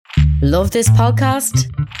Love this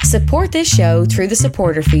podcast? Support this show through the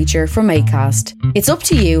supporter feature from Acast. It's up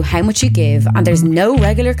to you how much you give and there's no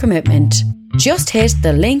regular commitment. Just hit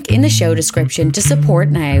the link in the show description to support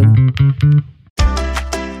now.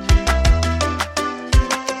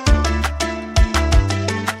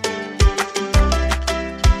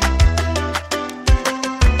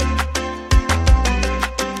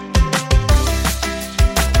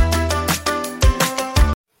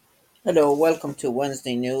 Hello, welcome to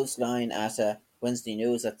Wednesday Newsline at Wednesday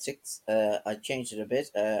News at 6. I changed it a bit.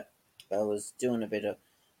 I was doing a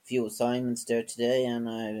few assignments there today and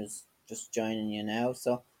I was just joining you now.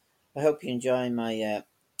 So I hope you enjoy my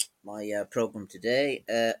program today.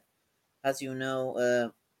 As you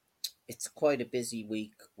know, it's quite a busy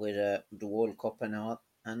week with the World Cup and all.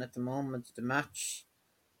 And at the moment, the match,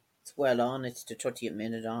 it's well on. It's the 30th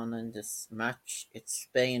minute on in this match. It's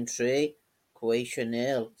Spain 3. Croatia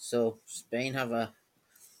 0. So Spain have a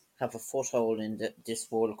foothold in this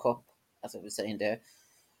World Cup, as I was saying there.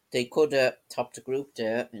 They could top the group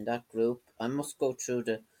there in that group. I must go through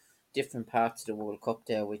the different parts of the World Cup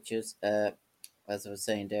there, which is, as I was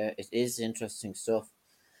saying there, it is interesting stuff.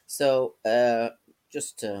 So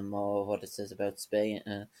just more what it says about Spain.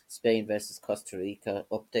 Spain versus Costa Rica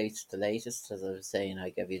updates, the latest, as I was saying,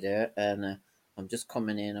 I gave you there, and. I'm just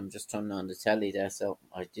coming in, I'm just turning on the telly there, so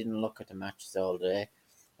I didn't look at the matches all day.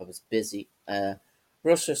 I was busy.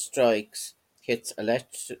 Russia strikes, hits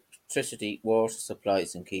electricity, water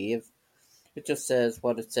supplies in Kiev. It just says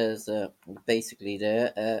what it says basically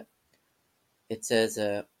there. It says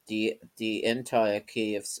the entire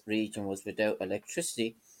Kiev's region was without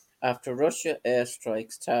electricity after Russia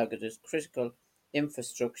airstrikes targeted critical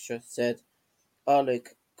infrastructure, said Oleg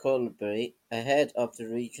Kulberry, ahead of the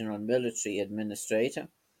regional military administrator.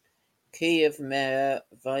 Kiev Mayor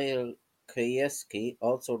Vail Krajewski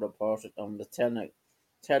also reported on the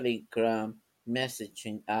Telegram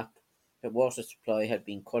messaging app that water supply had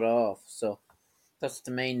been cut off. So that's the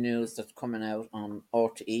main news that's coming out on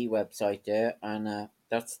RTE website there, and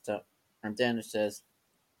and then it says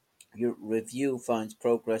your review finds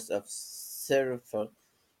progress of several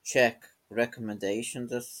check recommendations.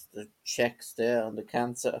 That's the checks there on the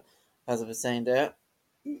cancer, as I was saying there.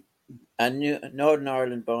 A new Northern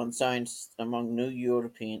Ireland-born scientist among new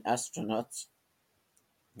European astronauts.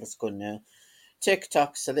 That's good now.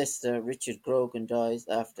 TikTok solicitor Richard Grogan dies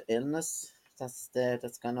after illness. That's there.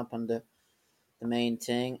 That's gone up on the main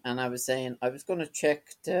thing. And I was saying I was going to check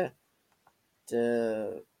the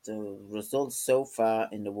results so far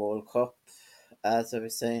in the World Cup. As I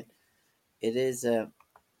was saying, it is.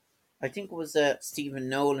 I think it was Stephen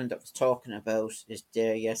Nolan that was talking about it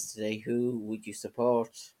there yesterday. Who would you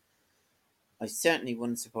support? I certainly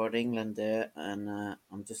wouldn't support England there, and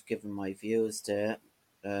I'm just giving my views there.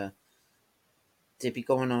 They'd be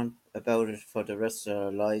going on about it for the rest of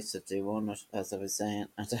their lives if they won it, as I was saying,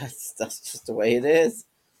 and that's just the way it is.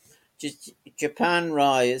 Japan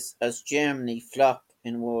rise as Germany flop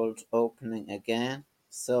in world opening again.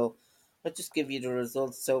 So I'll just give you the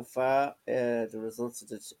results so far. The results of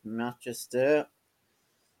the matches there.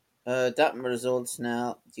 That results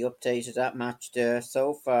now, the update of that match there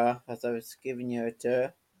so far, as I was giving you it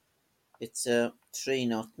there, it's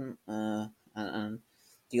 3-0, and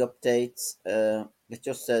the updates, it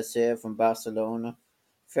just says here from Barcelona,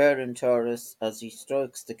 Ferran Torres as he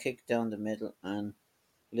strikes the kick down the middle and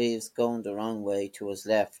leaves going the wrong way to his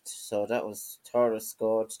left. So that was Torres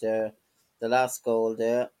scored there, the last goal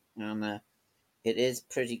there, and it is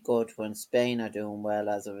pretty good when Spain are doing well,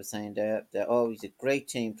 as I was saying there. They're always a great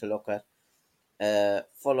team to look at,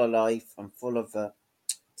 full of life and full of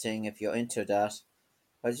thing if you're into that.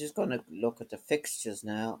 I was just going to look at the fixtures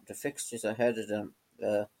now. The fixtures ahead of them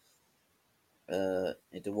in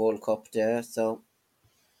the World Cup there. So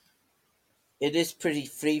it is pretty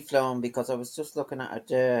free flowing because I was just looking at it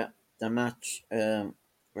there, the match. I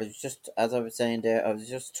was just, as I was saying there, I was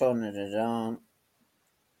just turning it on.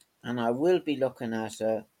 And I will be looking at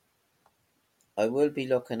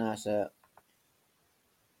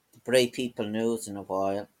Bray People News in a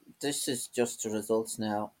while. This is just the results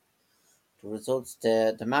now. The results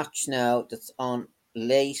there. The match now that's on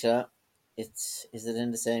later. Is it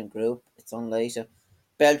in the same group? It's on later.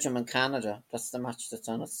 Belgium and Canada. That's the match that's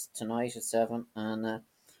on us tonight at 7. And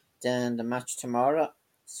then the match tomorrow,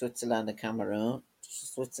 Switzerland and Cameroon.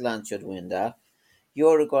 Switzerland should win that.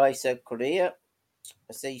 Uruguay, South Korea.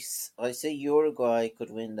 I say Uruguay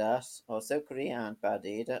could win that. Or South Korea aren't bad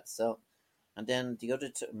either. So, and then the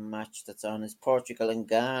other match that's on is Portugal and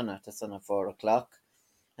Ghana. That's on at 4:00.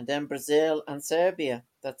 And then Brazil and Serbia.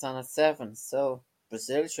 That's on at 7. So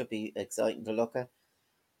Brazil should be exciting to look at.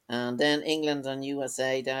 And then England and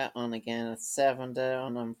USA there on again at 7 there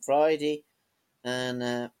on Friday.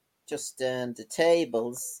 And just the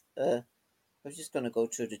tables. I'm just going to go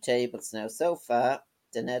through the tables now. So far,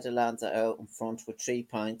 the Netherlands are out in front with 3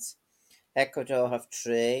 points. Ecuador have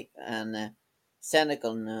three, and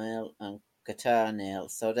Senegal nil, and Qatar nil.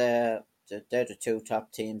 So they're the two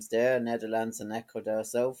top teams there, Netherlands and Ecuador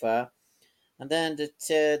so far. And then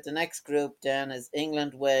the next group then is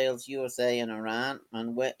England, Wales, USA, and Iran.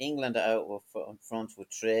 And England are out in front with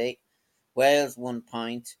three. Wales 1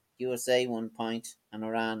 point, USA 1 point, and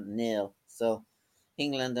Iran nil. So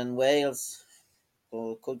England and Wales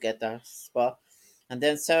could get that spot. And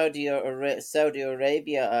then Saudi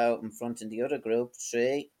Arabia out in front in the other group,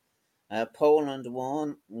 three. Poland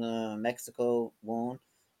won, Mexico won,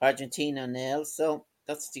 Argentina nil. So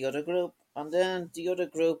that's the other group. And then the other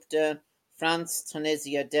group, then France,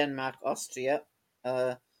 Tunisia, Denmark, Austria,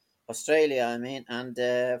 uh, Australia, I mean, and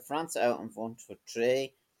France out in front for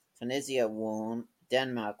three. Tunisia won,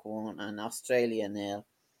 Denmark won, and Australia nil.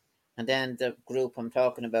 And then the group I'm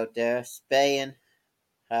talking about there, Spain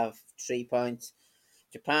have 3 points.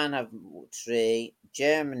 Japan have three,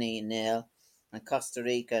 Germany nil, and Costa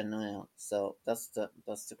Rica nil. So that's the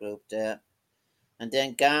group there. And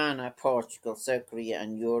then Ghana, Portugal, South Korea,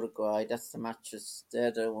 and Uruguay. That's the matches.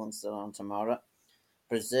 They're the ones that are on tomorrow.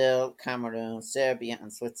 Brazil, Cameroon, Serbia,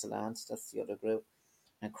 and Switzerland. That's the other group.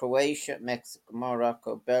 And Croatia, Mexico,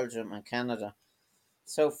 Morocco, Belgium, and Canada.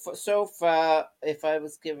 So far, if I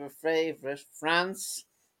was give a favourite, France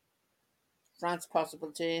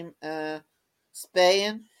possible team.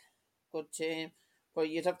 Spain, good team. But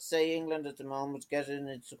you'd have to say England at the moment getting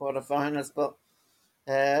into quarterfinals. But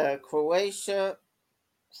Croatia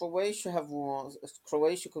have won.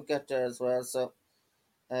 Croatia could get there as well. So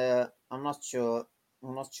I'm not sure.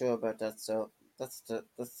 I'm not sure about that. So that's the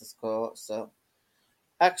score. So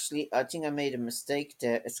actually, I think I made a mistake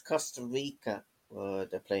there. It's Costa Rica.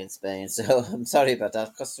 They're playing Spain, so I'm sorry about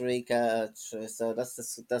that. Costa Rica. So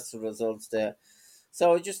that's the results there.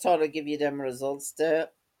 So I just thought I'd give you them results there.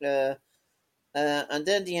 Uh, and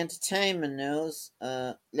then the entertainment news.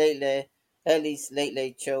 Ellie's Late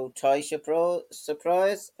Late Show Taisha Pro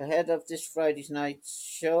surprise ahead of this Friday's night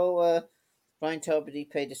show. Brian Tuberty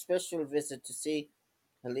paid a special visit to see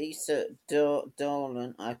Elisa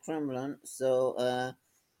Dolan at Crumlin. So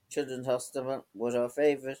Children's Hospital was our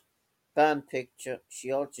favourite band picture.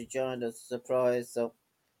 She also joined as a surprise. So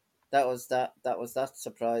that was that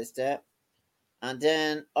surprise there. And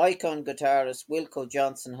then icon guitarist Wilco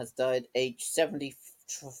Johnson has died aged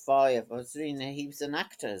 75. I was reading that he was an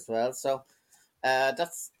actor as well, so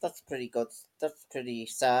that's pretty good. That's pretty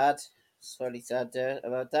sad. It's really sad there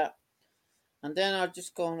about that. And then I'm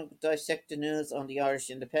just going to dissect the news on the Irish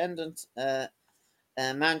Independent. A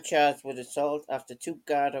man charged with assault after two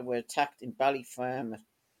Garda were attacked in Ballyfermot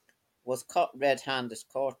was caught red-handed,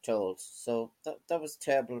 court told. So that was a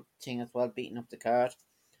terrible thing as well, beating up the guard.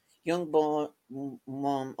 Young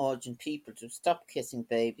mom urging people to stop kissing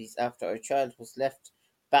babies after her child was left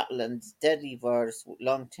battling deadly virus with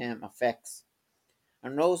long-term effects.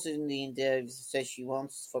 And Rosalie Davis says she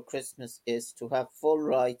wants for Christmas is to have full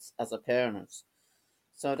rights as a parent.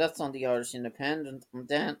 So that's on the Irish Independent. And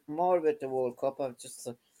then more about the World Cup.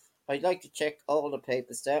 I'd like to check all the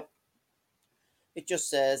papers there. It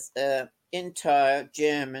just says entire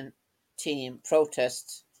German team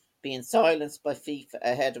protests being silenced by FIFA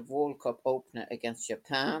ahead of World Cup opener against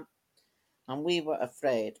Japan, and we were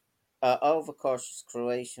afraid. Our overcautious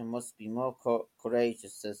Croatia must be more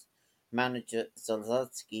courageous, says manager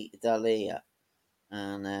Zalazki Dalia.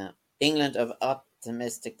 And England are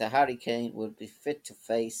optimistic that Harry Kane will be fit to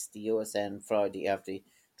face the USA on Friday after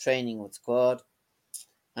training with squad.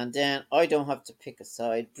 And then I don't have to pick a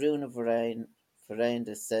side. Bruno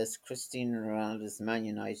Fernandes says Cristiano Ronaldo's Man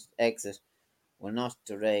United exit will not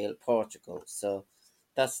derail Portugal. So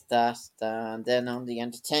that's that. And then on the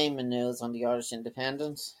entertainment news on the Irish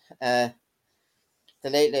Independent, the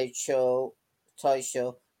Late Late Show, Toy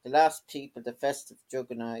Show, The Last People, the festive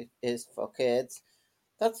juggernaut is for kids.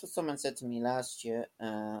 That's what someone said to me last year.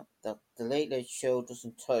 That the Late Late Show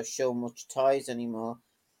doesn't show much toys anymore.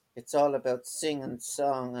 It's all about singing,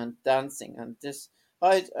 song, and dancing. And this,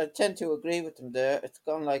 I tend to agree with them there. It's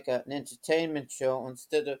gone like an entertainment show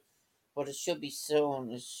instead of what it should be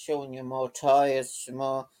shown is showing you more toys,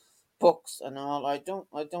 more books, and all. I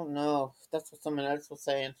don't know. That's what someone else was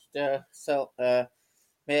saying there. So, yeah,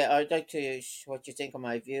 I'd like to what you think of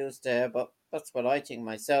my views there, but that's what I think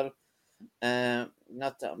myself. Not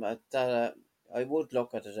that I would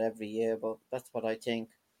look at it every year, but that's what I think.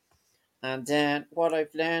 And then what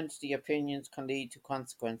I've learned, the opinions can lead to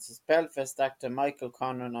consequences. Belfast actor Michael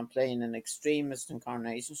Conran on playing an extremist in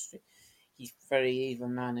Coronation Street. He's a very evil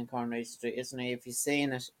man in Coronation Street, isn't he? If you've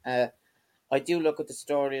seen it, I do look at the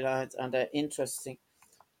storylines and they're interesting.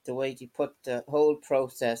 The way he put the whole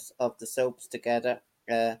process of the soaps together.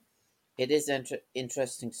 It is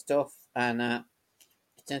interesting stuff, and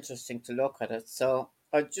it's interesting to look at it. So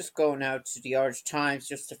I'll just go now to the Irish Times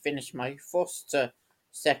just to finish my first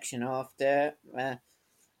section off there.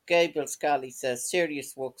 Gabriel Scally says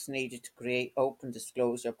serious works needed to create open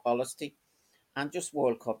disclosure policy. And just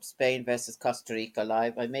World Cup, Spain versus Costa Rica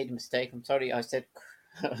live. I made a mistake. I'm sorry. I said,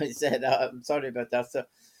 I'm sorry about that. So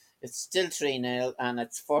it's still 3-0 and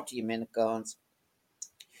it's 40-minute goals.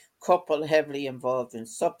 Couple heavily involved in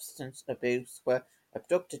substance abuse where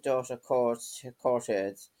abducted daughter court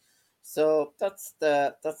heads. So that's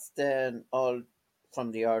the all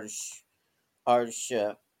from the Irish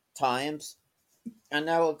Times. And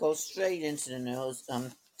now I'll go straight into the news.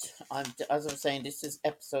 As I'm saying, this is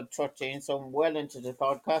episode 13, so I'm well into the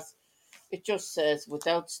podcast. It just says,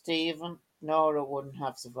 without Stephen, Nora wouldn't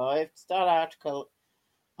have survived. That article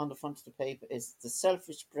on the front of the paper is the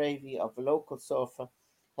selfish bravery of a local surfer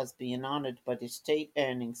has been honoured by the state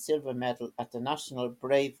earning silver medal at the National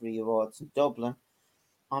Bravery Awards in Dublin.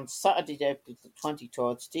 On Saturday, April the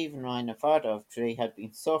 23rd, Stephen Ryan, a father of three, had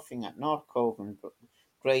been surfing at North Cove in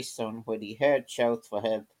Greystone when he heard shouts for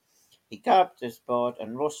help. He grabbed his board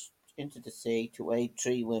and rushed into the sea to aid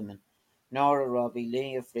three women. Nora Robbie,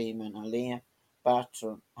 Leah Freeman, and Leah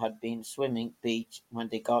Bartram had been swimming beach when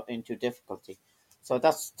they got into difficulty. So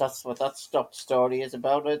that's what that stop story is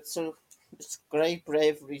about. It's a great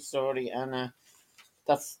bravery story, and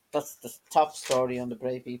that's the top story on the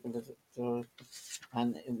brave people.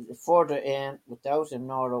 And further in, without him,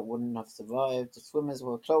 Nora wouldn't have survived. The swimmers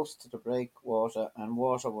were close to the breakwater, and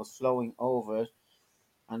water was flowing over it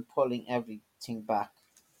and pulling everything back.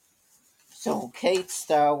 So Kate's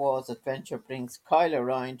Star Wars adventure brings Kyla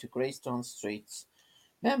Ryan to Greystone Streets.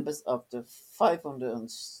 Members of the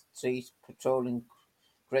 500th Street patrolling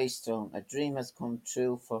Greystone. A dream has come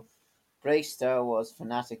true for brave Star Wars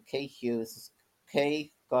fanatic Kate Hughes.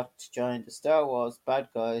 Kate got to join the Star Wars bad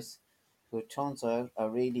guys, who it turns out are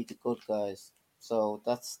really the good guys. So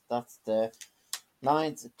that's the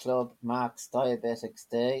Lions Club marks Diabetics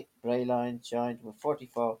Day. Bray Lions joined with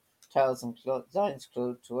 44,000 Lions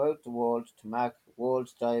Club throughout the world to mark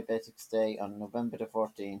World Diabetics Day on November the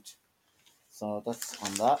 14th. So that's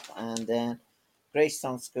on that. And then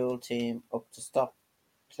Greystone School team up to stop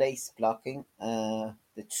place blocking. The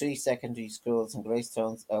three secondary schools in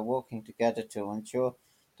Greystone are working together to ensure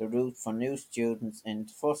the route for new students in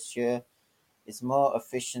the first year is more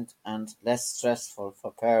efficient and less stressful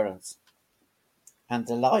for parents. And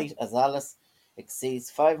delight as Alice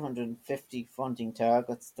exceeds 550 funding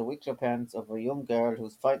targets. The Wicklow parents of a young girl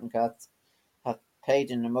who's fighting cats have paid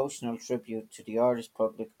an emotional tribute to the Irish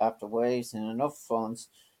public after raising enough funds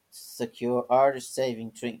to secure Irish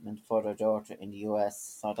saving treatment for their daughter in the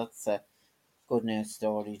US. So that's a good news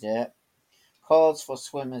story there. Calls for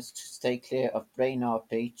swimmers to stay clear of Brainerd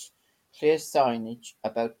Beach. Clear signage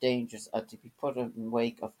about dangers are to be put in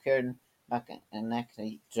wake of Kieran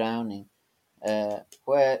McEnany drowning.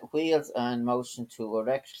 Where wheels are in motion to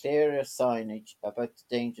erect clearer signage about the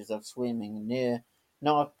dangers of swimming near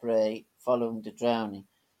North Bray following the drowning.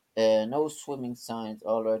 No swimming signs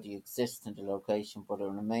already exist in the location, but it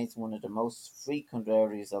remains one of the most frequent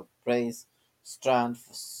areas of Bray's strand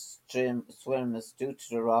for swimmers due to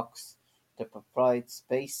the rocks that provide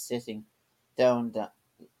space sitting down that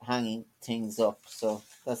hanging things up. So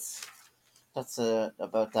that's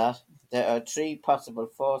about that. There are three possible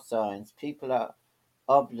four signs. People are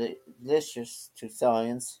oblivious to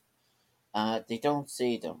science. They don't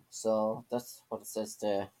see them. So that's what it says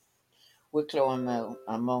there. Wicklow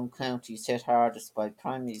among counties hit hardest by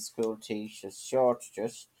primary school teachers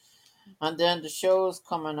shortages. And then the shows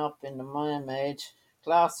coming up in the Mermaid.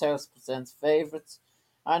 Glasshouse presents favourites.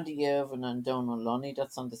 Andy Irvine and Donald Lunny.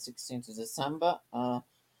 That's on the 16th of December.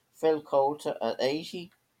 Phil Coulter at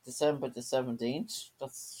 80. December the 17th.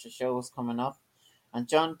 That's the shows coming up. And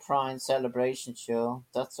John Prine Celebration Show.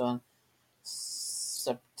 That's on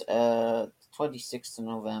 26th of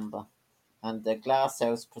November. And the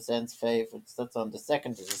Glasshouse presents favourites. That's on the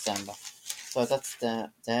 2nd of December. So that's the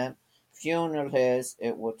funeral hairs.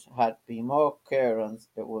 It would had be more Kieran's.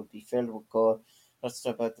 It would be filled with gold. That's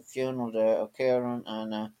about the funeral there of Kieran,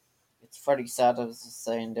 and it's very sad. As I was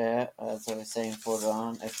saying there, as I was saying further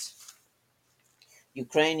on, it's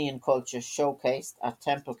Ukrainian culture showcased at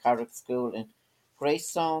Temple Carrick School in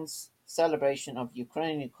Greystones. Celebration of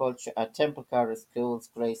Ukrainian culture at Temple Carrick School's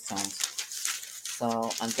Greystones.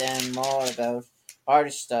 So, and then more about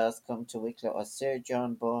Irish stars come to Wicklow as Sir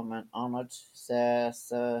John Bowman honoured.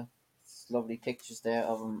 So, lovely pictures there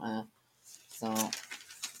of him. So,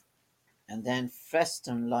 and then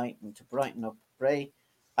Feston Lighting to brighten up Bray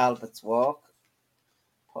Albert's Walk.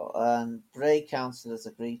 And Bray Council has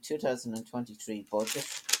agreed 2023 budget.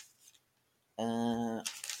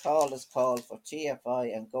 Call is called for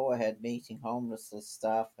TFI and go ahead meeting homelessness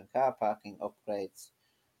staff and car parking upgrades.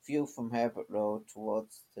 View from Herbert Road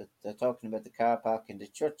towards they're talking about the car park in the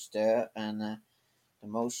church there and the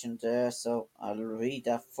motion there. So I'll read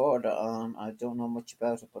that further on. I don't know much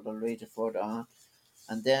about it, but I'll read it further on.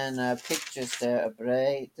 And then pictures there of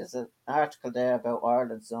Bray. There's an article there about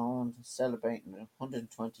Ireland's own celebrating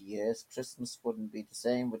 120 years. Christmas wouldn't be the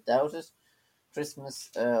same without it. Christmas,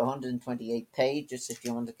 128 pages if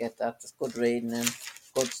you want to get that. It's good reading and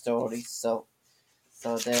good stories. So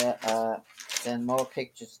there are then more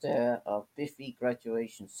pictures there of Biffy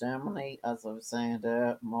graduation ceremony. As I was saying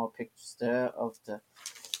there, more pictures there of the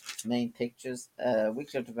main pictures.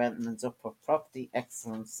 Wicklow Development's up for Property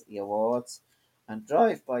Excellence Awards. And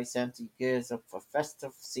Drive By Centre gears up for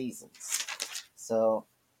festive seasons. So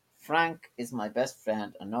Frank is my best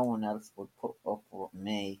friend and no one else would put up with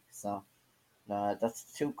me. So that's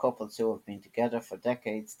two couples who have been together for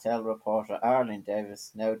decades, tell reporter Arlene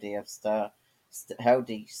Davis. Now they have how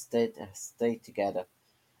they stayed together.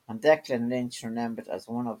 And Declan Lynch remembered as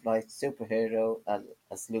one of life's superheroes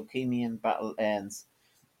as leukemia battle ends.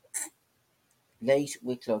 Late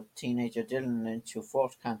Wicklow teenager Dylan Lynch, who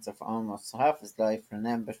fought cancer for almost half his life,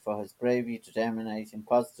 remembered for his bravery, determination,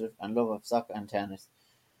 positive, and love of soccer and tennis.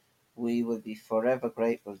 We will be forever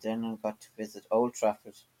grateful Dylan got to visit Old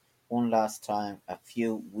Trafford one last time a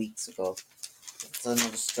few weeks ago. That's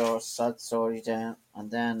another sad story there. And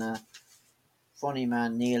then funny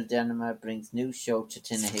man Neil Denham brings new show to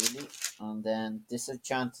Tinahely. And then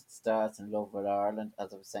Disenchanted Stars in Love with Ireland.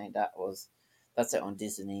 As I was saying, that's it on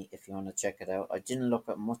Disney if you want to check it out. I didn't look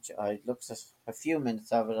at much. I looked at a few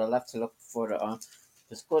minutes of it. I'll have to look further on.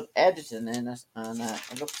 There's good editing in it and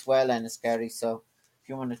it looks well and it's scary. So if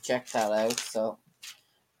you want to check that out.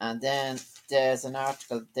 And then there's an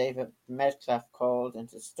article David Metcalf called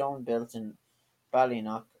into stone built in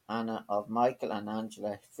Ballynock, Anna, of Michael and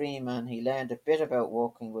Angela Freeman. He learned a bit about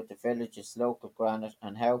working with the village's local granite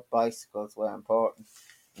and how bicycles were important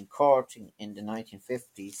in courting in the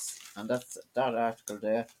 1950s. And that's that article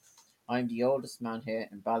there. I'm the oldest man here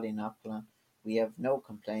in Ballynockland. We have no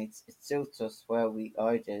complaints. It suits us where we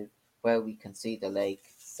can see the lake.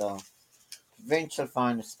 So provincial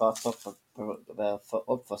final spots up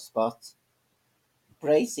for spots.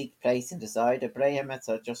 Bray seek place in the side. The Bray Emmets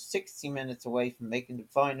are just 60 minutes away from making the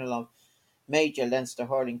final of major Leinster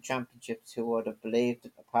Hurling Championships. Who would have believed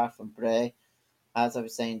it, apart from Bray? As I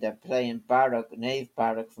was saying, they're playing Nave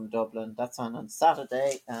Barrack from Dublin. That's on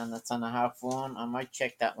Saturday, and it's on a 1:30. I might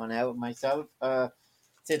check that one out myself.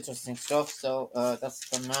 It's interesting stuff. So that's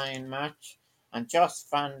the 9 match. And Joss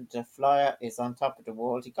Van der Flyer is on top of the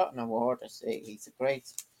world. He got an award. I say he's a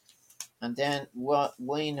great. And then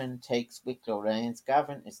Wayne takes Wicklow reins.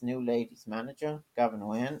 Gavin is new ladies manager, Gavin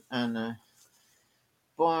Wayne, and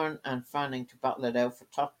Bourne and Fanning to battle it out for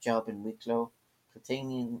top job in Wicklow.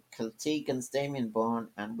 Kiltegan's Damien Bourne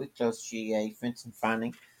and Wicklow's GA Vincent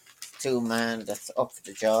Fanning, two-man that's up for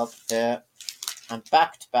the job there. And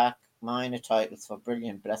back-to-back minor titles for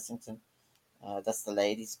Brilliant Blessington. That's the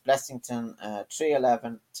ladies. Blessington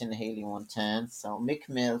 311, Tinahely 110. So Mick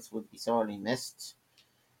Mills would be sorely missed.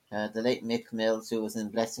 The late Mick Mills, who was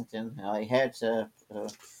in Blessington. I heard the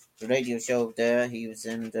radio show there. He was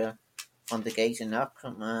on the gate in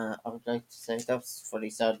Knockcombe. I would like to say that's pretty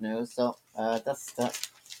sad news. So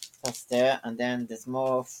that's there. And then there's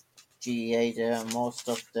more GEA there, more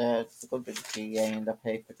stuff there. There's a good bit of GEA in the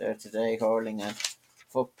paper there today, hurling and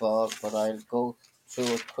football. But I'll go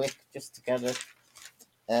through it quick just to get it.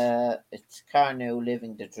 It's Carnew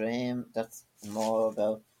Living the Dream. That's more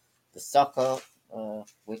about the soccer.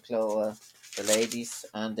 Wicklow, the ladies,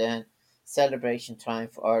 and then celebration time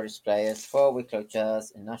for Irish players for Wicklow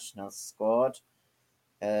Jazz in national squad.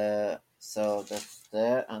 So that's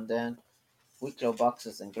there, and then Wicklow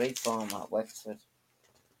boxers in great form at Wexford.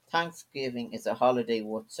 Thanksgiving is a holiday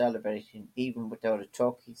worth celebrating even without a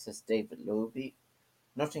turkey, says David Luby.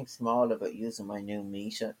 Nothing small about using my new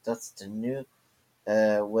meter. That's the new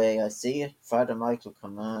way I see it. Father Michael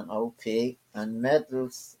Coman, OP, and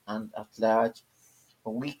medals and at large. A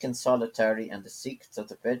week in solitary and the secrets of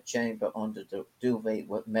the bedchamber under the duvet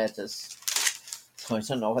with medals. So I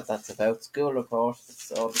don't know what that's about. School report,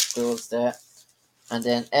 it's all the schools there. And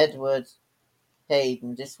then Edward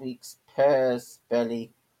Hayden, this week's Pears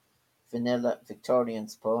Belly vanilla Victorian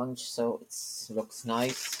sponge, so it looks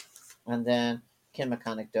nice. And then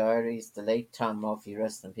Kilmechanic Diaries, the late Tom Murphy,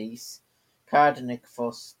 rest in peace. Cardinic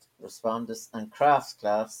First Responders and Crafts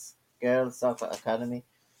Class, Girls Soccer Academy.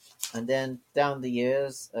 And then down the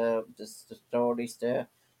years, just the stories there,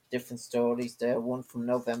 different stories there. One from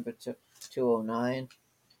November to 2009.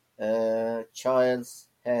 Child's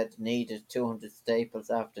head needed 200 staples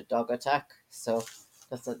after dog attack. So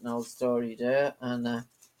that's an old story there. And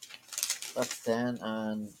that's then.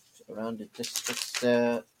 And around the districts,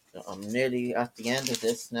 I'm nearly at the end of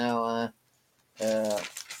this now. Uh,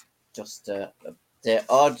 just the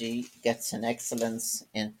Audi gets an excellence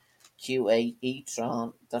in Q8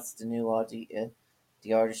 e-tron. That's the new Audi.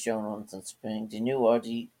 The Audi show runs in spring. The new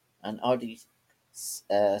Audi and Audi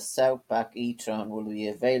Southback e-tron will be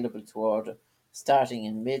available to order starting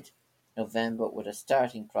in mid-November with a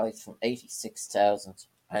starting price from 86,000.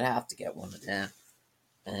 I'd have to get one of them.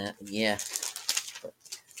 Yeah, but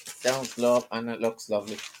it sounds love and it looks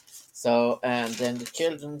lovely. So, and then the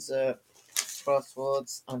children's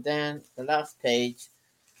crosswords, and then the last page,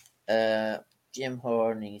 Jim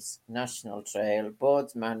Horney's National Trail.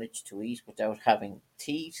 Birds manage to eat without having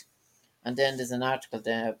teeth. And then there's an article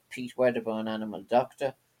there, Pete Wedderburn, Animal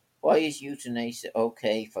Doctor. Why is euthanasia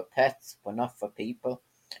okay for pets but not for people?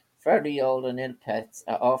 Very old and ill pets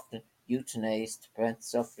are often euthanized to prevent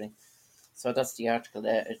suffering. So that's the article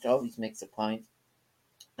there. It always makes a point.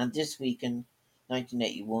 And this week in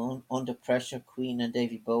 1981, Under Pressure, Queen and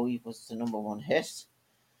David Bowie was the number one hit.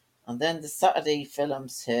 And then the Saturday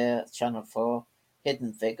films here, Channel 4,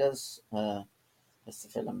 Hidden Figures, that's the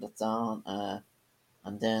film that's on.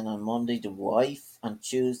 And then on Monday, The Wife, and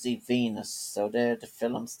Tuesday, Venus. So they're the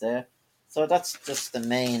films there. So that's just the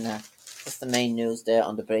main news there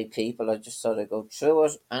on the Brave People. I just thought I'd go through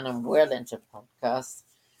it, and I'm well into podcasts.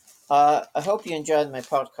 I hope you enjoyed my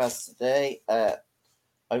podcast today. I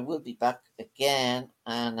will be back again,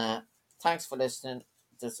 and thanks for listening.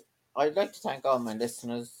 I'd like to thank all my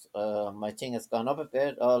listeners. My thing has gone up a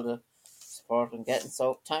bit, all the support I'm getting.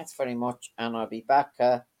 So thanks very much, and I'll be back.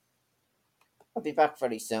 I'll be back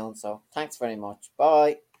very soon. So thanks very much.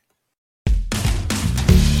 Bye.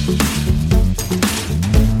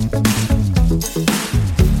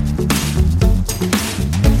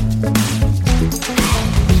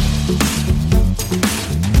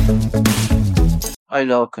 Hi,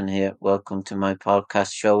 Lorcan here. Welcome to my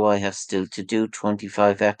podcast show. I have still to do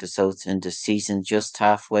 25 episodes in the season. Just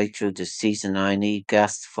halfway through the season, I need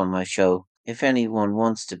guests for my show. If anyone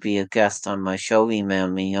wants to be a guest on my show, email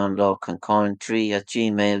me on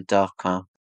lorcancoin3@gmail.com.